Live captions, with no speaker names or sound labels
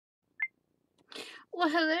Well,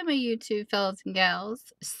 hello, my YouTube fellas and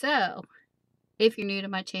gals. So, if you're new to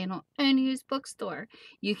my channel, Unused Bookstore,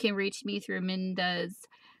 you can reach me through Mendez,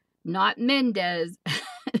 not Mendez,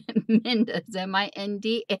 Mendez,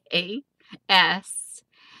 Mindas,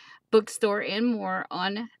 bookstore and more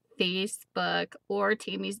on Facebook or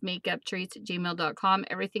Tammy's Makeup Treats at gmail.com.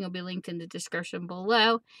 Everything will be linked in the description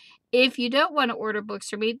below. If you don't want to order books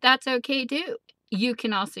from me, that's okay too. You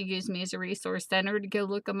can also use me as a resource center to go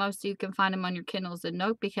look them up so you can find them on your Kindles and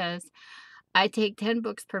Note, because I take 10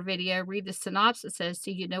 books per video, read the synopsises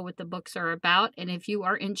so you know what the books are about. And if you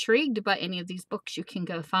are intrigued by any of these books, you can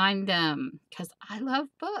go find them, because I love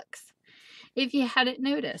books, if you hadn't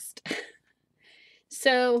noticed.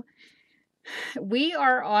 So we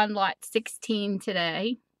are on lot 16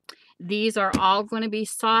 today. These are all going to be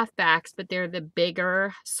softbacks, but they're the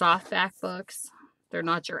bigger softback books. They're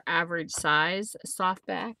not your average size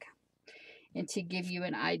softback. And to give you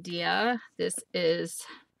an idea, this is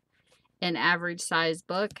an average size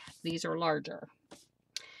book. These are larger.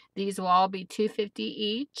 These will all be $2.50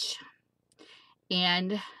 each.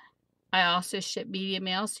 And I also ship media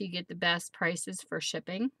mail, so you get the best prices for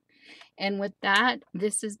shipping. And with that,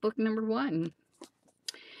 this is book number 1.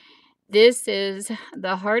 This is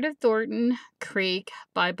The Heart of Thornton Creek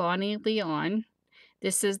by Bonnie Leon.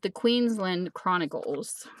 This is the Queensland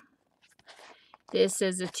Chronicles. This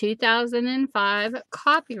is a 2005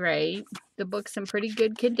 copyright. The book's in pretty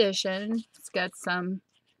good condition. It's got some,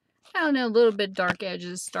 I don't know, a little bit dark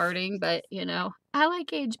edges starting, but, you know, I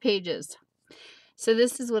like aged pages. So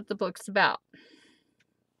this is what the book's about.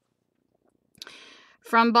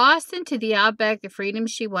 From Boston to the outback, the freedom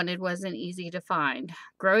she wanted wasn't easy to find.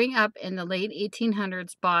 Growing up in the late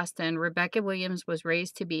 1800s Boston, Rebecca Williams was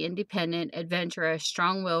raised to be independent, adventurous,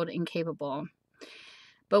 strong-willed, and capable.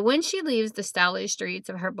 But when she leaves the stylish streets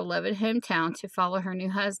of her beloved hometown to follow her new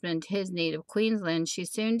husband to his native Queensland, she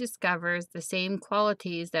soon discovers the same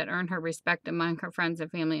qualities that earn her respect among her friends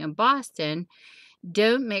and family in Boston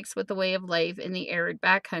don't mix with the way of life in the arid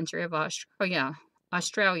backcountry of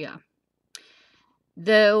Australia.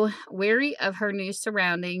 Though weary of her new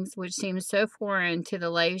surroundings, which seem so foreign to the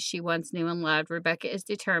life she once knew and loved, Rebecca is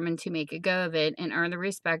determined to make a go of it and earn the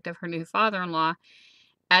respect of her new father-in-law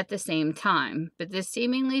at the same time. But this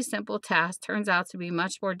seemingly simple task turns out to be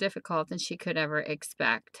much more difficult than she could ever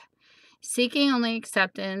expect. Seeking only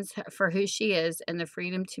acceptance for who she is and the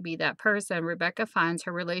freedom to be that person, Rebecca finds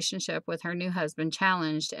her relationship with her new husband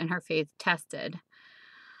challenged and her faith tested.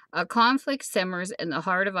 A conflict simmers in the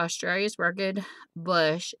heart of Australia's rugged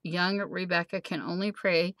bush. Young Rebecca can only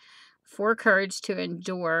pray for courage to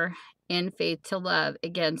endure and faith to love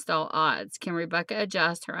against all odds. Can Rebecca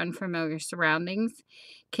adjust her unfamiliar surroundings?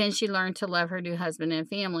 Can she learn to love her new husband and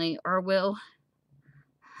family? Or will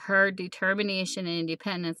her determination and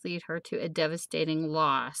independence lead her to a devastating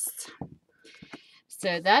loss?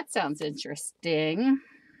 So that sounds interesting.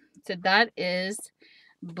 So that is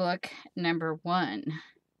book number 1.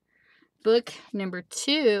 Book number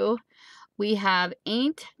 2, we have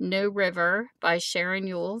Ain't No River by Sharon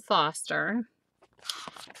Ewell Foster.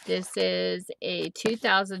 This is a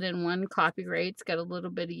 2001 copyright. It's got a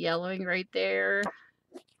little bit of yellowing right there.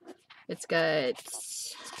 It's got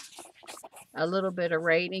a little bit of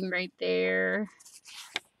writing right there.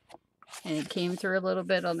 And it came through a little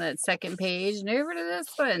bit on that second page and over to this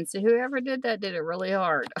one. So whoever did that did it really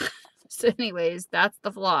hard. So anyways, that's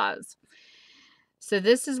the flaws. So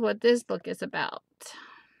this is what this book is about.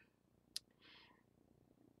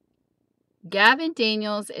 Gavin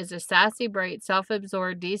Daniels is a sassy, bright,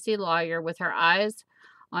 self-absorbed DC lawyer with her eyes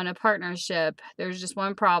on a partnership. There's just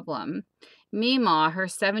one problem. Mima, her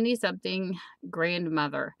 70-something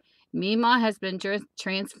grandmother. Mima has been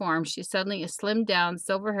transformed. She's suddenly a slimmed-down,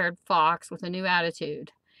 silver-haired fox with a new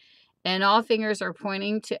attitude. And all fingers are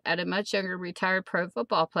pointing at a much younger retired pro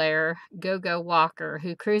football player, Go-Go Walker,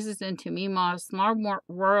 who cruises into Mima's small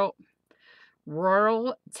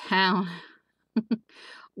rural town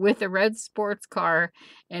with a red sports car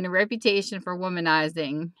and a reputation for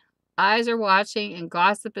womanizing. Eyes are watching and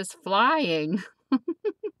gossip is flying.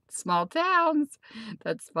 Small towns.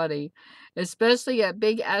 That's funny. Especially at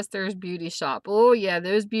Big Esther's beauty shop. Oh, yeah,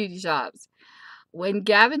 those beauty shops. When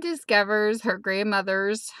Gavin discovers her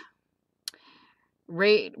grandmother's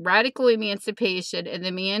radical emancipation and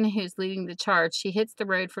the man who's leading the charge, she hits the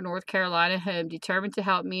road for North Carolina home, determined to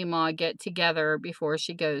help Mima get together before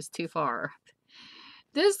she goes too far.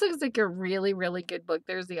 This looks like a really, really good book.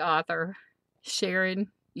 There's the author, Sharon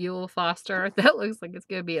Ewell Foster. That looks like it's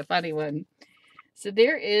going to be a funny one. So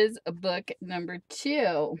there is a book number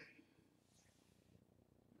 2.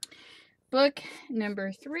 Book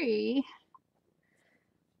number 3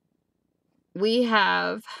 we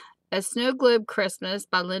have A Snowglobe Christmas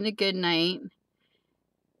by Linda Goodnight,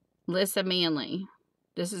 Lissa Manley.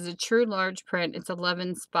 This is a true large print. It's love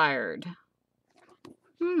inspired.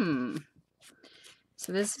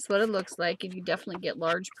 So this is what it looks like if you definitely get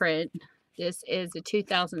large print. This is a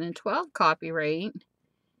 2012 copyright.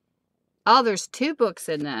 Oh, there's 2 books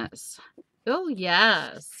in this. Oh,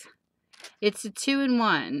 yes. It's a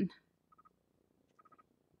 2-in-1.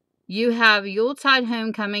 You have Yuletide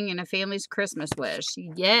Homecoming and A Family's Christmas Wish.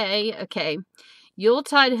 Yay. Okay.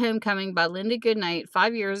 Yuletide Homecoming by Linda Goodnight.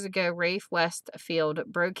 5 years ago, Rafe Westfield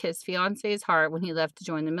broke his fiance's heart when he left to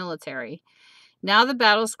join the military. Now the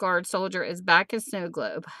battle-scarred soldier is back at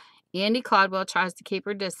Snowglobe. Andy Caldwell tries to keep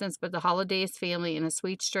her distance, but the holidays family and a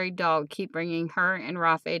sweet stray dog keep bringing her and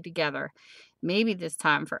Rafe together. Maybe this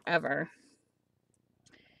time forever.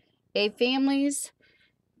 A Family's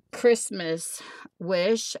Christmas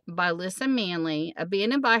Wish by Lissa Manley.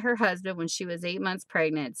 Abandoned by her husband when she was 8 months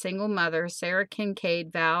pregnant, single mother Sarah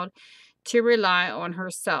Kincaid vowed to rely on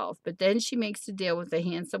herself, but then she makes a deal with a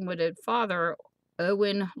handsome widowed father,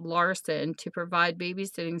 Owen Larson, to provide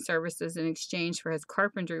babysitting services in exchange for his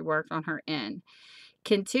carpentry work on her end.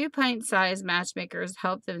 Can 2 pint-sized matchmakers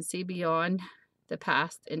help them see beyond the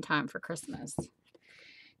past in time for Christmas?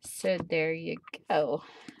 So there you go.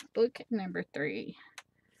 Book number 3.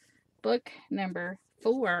 Book number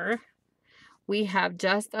 4, we have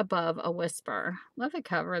Just Above a Whisper. Love the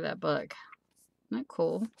cover of that book. Isn't that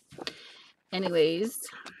cool? Anyways,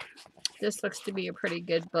 this looks to be a pretty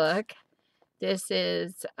good book. This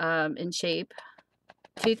is in shape.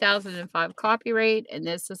 2005 copyright, and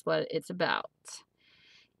this is what it's about.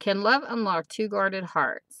 Can love unlock 2 guarded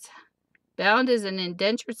hearts? Bound as an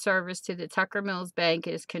indentured service to the Tucker Mills Bank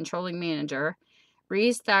as controlling manager,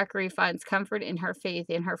 Reese Thackeray finds comfort in her faith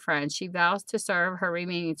in her friend. She vows to serve her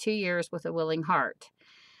remaining 2 years with a willing heart.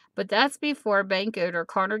 But that's before bank owner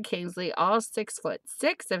Connor Kingsley, all 6 foot,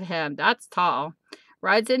 6 of him, that's tall,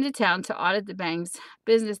 rides into town to audit the bank's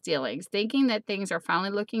business dealings. Thinking that things are finally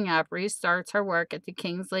looking up, Reese starts her work at the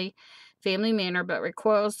Kingsley family manor, but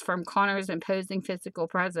recoils from Connor's imposing physical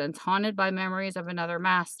presence, haunted by memories of another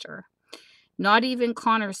master. Not even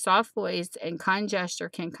Connor's soft voice and kind gesture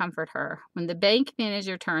can comfort her. When the bank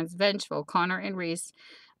manager turns vengeful, Connor and Reese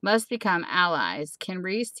must become allies. Can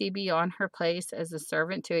Reese see beyond her place as a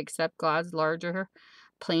servant to accept God's larger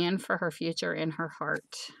plan for her future in her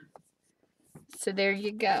heart? So there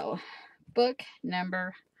you go. Book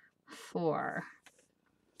number 4.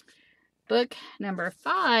 Book number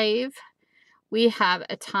 5, we have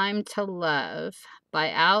A Time to Love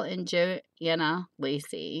by Al and Joanna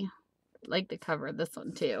Lacy. Like the cover of this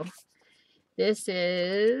one too. This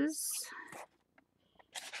is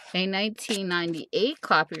a 1998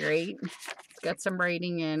 copyright. It's got some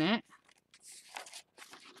writing in it.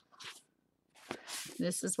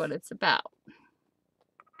 This is what it's about.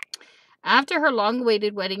 After her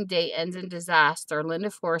long-awaited wedding day ends in disaster,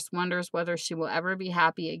 Linda Force wonders whether she will ever be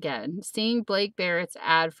happy again. Seeing Blake Barrett's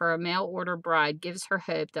ad for a mail-order bride gives her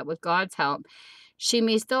hope that with God's help, she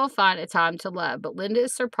may still find a time to love, but Linda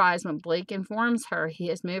is surprised when Blake informs her he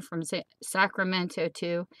has moved from Sacramento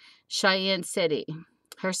to Cheyenne City.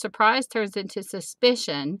 Her surprise turns into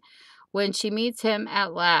suspicion when she meets him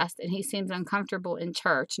at last, and he seems uncomfortable in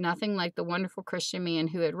church, nothing like the wonderful Christian man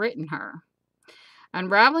who had written her.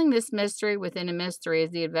 Unraveling this mystery within a mystery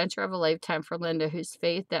is the adventure of a lifetime for Linda, whose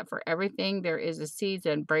faith that for everything there is a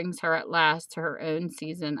season brings her at last to her own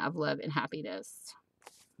season of love and happiness.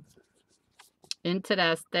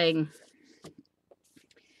 Interesting.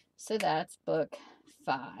 So that's book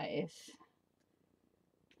 5.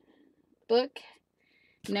 Book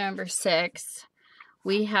number 6,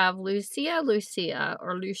 we have Lucia,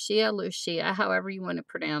 or Lucia, however you want to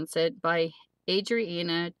pronounce it, by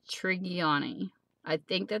Adriana Trigiani. I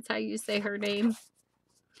think that's how you say her name.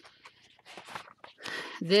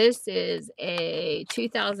 This is a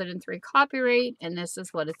 2003 copyright, and this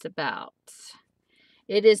is what it's about.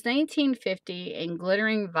 It is 1950 in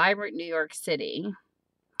glittering, vibrant New York City.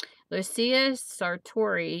 Lucia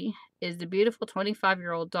Sartori is the beautiful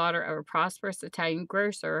 25-year-old daughter of a prosperous Italian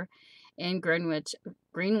grocer in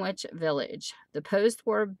Greenwich Village. The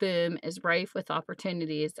post-war boom is rife with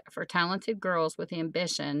opportunities for talented girls with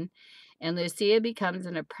ambition, and Lucia becomes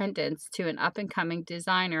an apprentice to an up-and-coming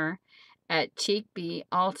designer at Cheek B.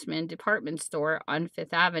 Altman department store on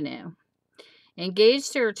Fifth Avenue.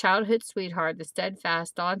 Engaged to her childhood sweetheart, the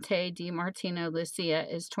steadfast Dante DiMartino, Lucia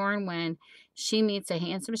is torn when she meets a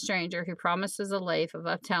handsome stranger who promises a life of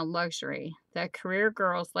uptown luxury that career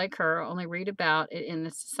girls like her only read about it in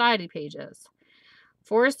the society pages.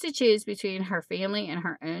 Forced to choose between her family and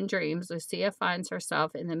her own dreams, Lucia finds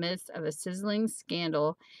herself in the midst of a sizzling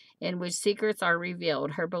scandal in which secrets are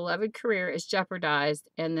revealed. Her beloved career is jeopardized,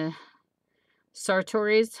 and the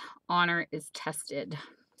Sartori's honor is tested.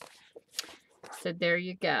 So there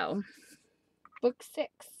you go. Book 6.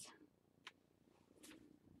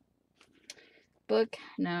 Book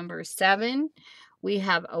number 7, we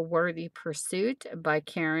have A Worthy Pursuit by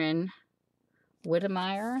Karen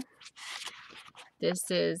Witemeyer.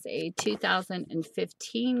 This is a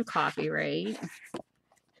 2015 copyright.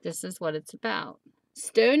 This is what it's about.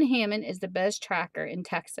 Stone Hammond is the best tracker in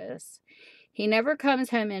Texas. He never comes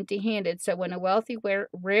home empty-handed, so when a wealthy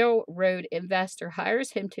railroad investor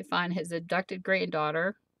hires him to find his abducted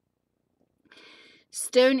granddaughter,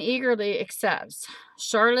 Stone eagerly accepts.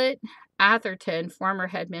 Charlotte Atherton, former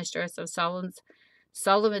headmistress of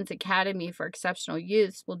Sullivan's Academy for Exceptional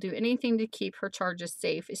Youths, will do anything to keep her charges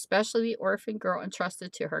safe, especially the orphan girl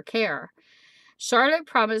entrusted to her care. Charlotte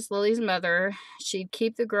promised Lily's mother she'd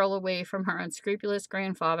keep the girl away from her unscrupulous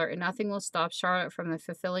grandfather, and nothing will stop Charlotte from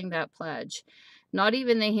fulfilling that pledge. Not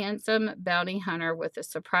even the handsome bounty hunter with the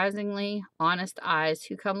surprisingly honest eyes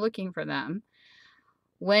who come looking for them.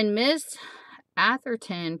 When Miss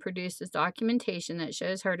Atherton produces documentation that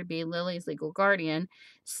shows her to be Lily's legal guardian,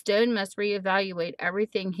 Stone must reevaluate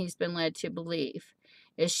everything he's been led to believe.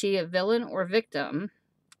 Is she a villain or victim?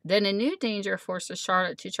 Then a new danger forces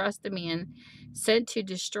Charlotte to trust the man sent to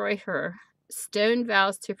destroy her. Stone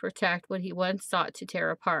vows to protect what he once sought to tear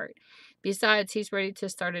apart. Besides, he's ready to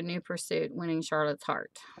start a new pursuit, winning Charlotte's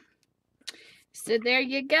heart. So there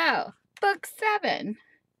you go. Book 7.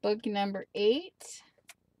 Book number 8.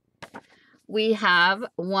 We have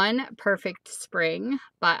One Perfect Spring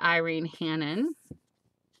by Irene Hannon.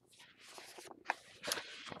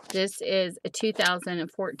 This is a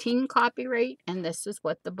 2014 copyright, and this is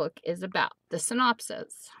what the book is about. The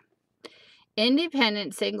synopsis.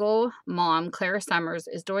 Independent single mom Clara Summers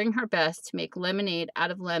is doing her best to make lemonade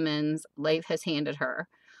out of lemons life has handed her.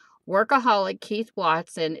 Workaholic Keith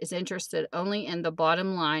Watson is interested only in the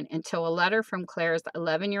bottom line until a letter from Claire's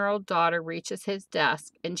 11-year-old daughter reaches his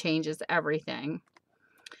desk and changes everything.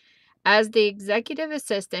 As the executive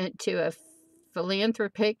assistant to a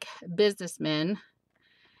philanthropic businessman,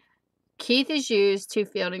 Keith is used to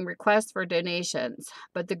fielding requests for donations,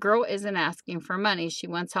 but the girl isn't asking for money. She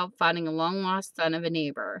wants help finding a long-lost son of a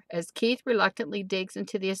neighbor. As Keith reluctantly digs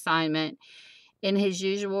into the assignment in his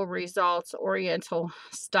usual results-oriental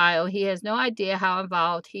style, he has no idea how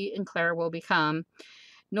involved he and Claire will become,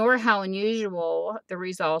 nor how unusual the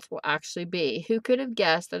results will actually be. Who could have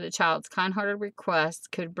guessed that a child's kind-hearted request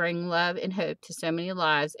could bring love and hope to so many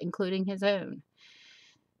lives, including his own?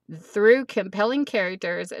 Through compelling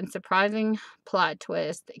characters and surprising plot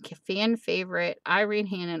twists, fan favorite Irene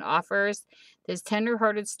Hannon offers this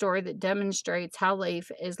tender-hearted story that demonstrates how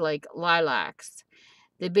life is like lilacs.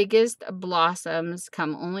 The biggest blossoms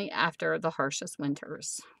come only after the harshest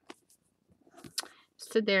winters.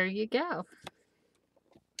 So there you go.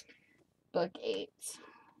 Book 8.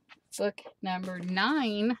 Book number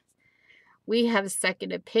 9. We have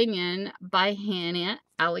Second Opinion by Hannah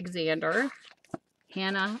Alexander.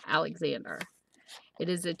 It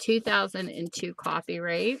is a 2002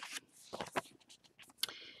 copyright,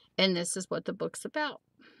 and this is what the book's about.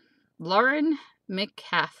 Lauren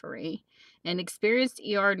McCaffrey, an experienced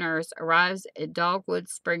ER nurse, arrives at Dogwood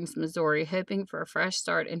Springs, Missouri, hoping for a fresh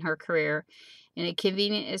start in her career and a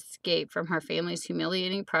convenient escape from her family's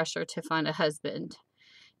humiliating pressure to find a husband.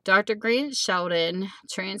 Dr. Grant Sheldon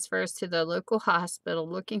transfers to the local hospital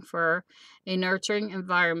looking for a nurturing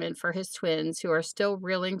environment for his twins who are still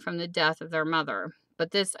reeling from the death of their mother. But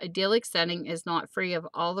this idyllic setting is not free of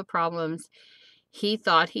all the problems he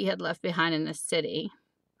thought he had left behind in the city.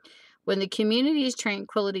 When the community's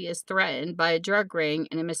tranquility is threatened by a drug ring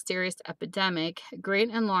and a mysterious epidemic, Grant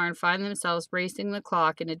and Lauren find themselves racing the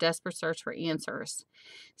clock in a desperate search for answers.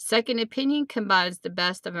 Second Opinion combines the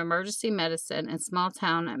best of emergency medicine and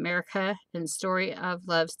small-town America and story of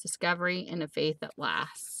love's discovery and a faith that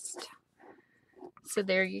lasts. So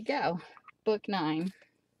there you go. Book 9.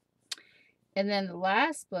 And then the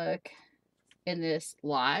last book in this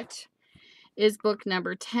lot is book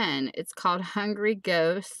number 10. It's called Hungry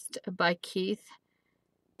Ghost by Keith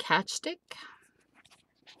Kachtick.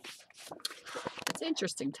 It's an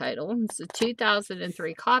interesting title. It's a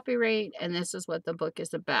 2003 copyright, and this is what the book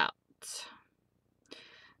is about.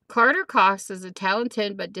 Carter Cox is a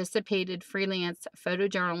talented but dissipated freelance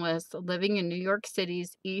photojournalist living in New York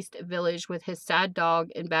City's East Village with his sad dog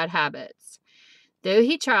and bad habits. Though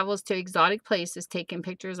he travels to exotic places taking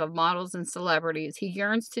pictures of models and celebrities, he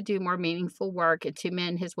yearns to do more meaningful work and to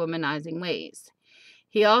mend his womanizing ways.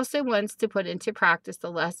 He also wants to put into practice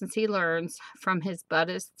the lessons he learns from his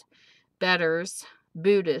Buddhist betters,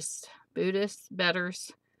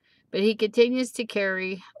 but he continues to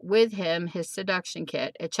carry with him his seduction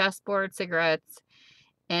kit, a chessboard, cigarettes,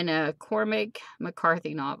 and a Cormac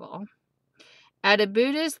McCarthy novel. At a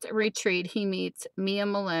Buddhist retreat, he meets Mia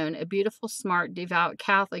Malone, a beautiful, smart, devout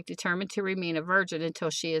Catholic determined to remain a virgin until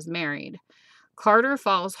she is married. Carter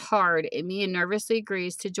falls hard, and Mia nervously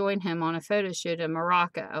agrees to join him on a photo shoot in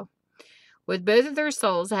Morocco. With both of their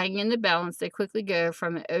souls hanging in the balance, they quickly go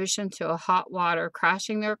from an ocean to a hot water,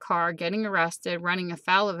 crashing their car, getting arrested, running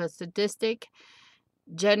afoul of a sadistic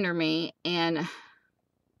gendarme, and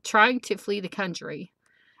trying to flee the country.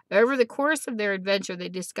 Over the course of their adventure, they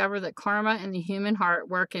discover that karma and the human heart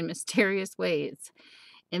work in mysterious ways.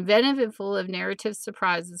 Inventive and full of narrative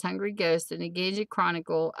surprises, Hungry Ghost, an engaging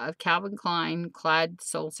chronicle of Calvin Klein-clad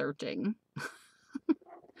soul-searching.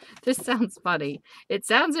 This sounds funny. It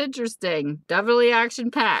sounds interesting. Definitely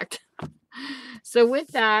action-packed. So with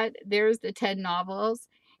that, there's the 10 novels.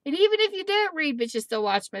 And even if you don't read, but you still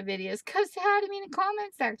watch my videos, say hi to me in the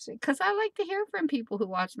comment section, because I like to hear from people who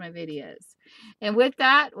watch my videos. And with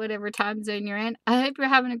that, whatever time zone you're in, I hope you're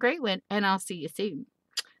having a great one, and I'll see you soon.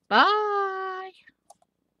 Bye!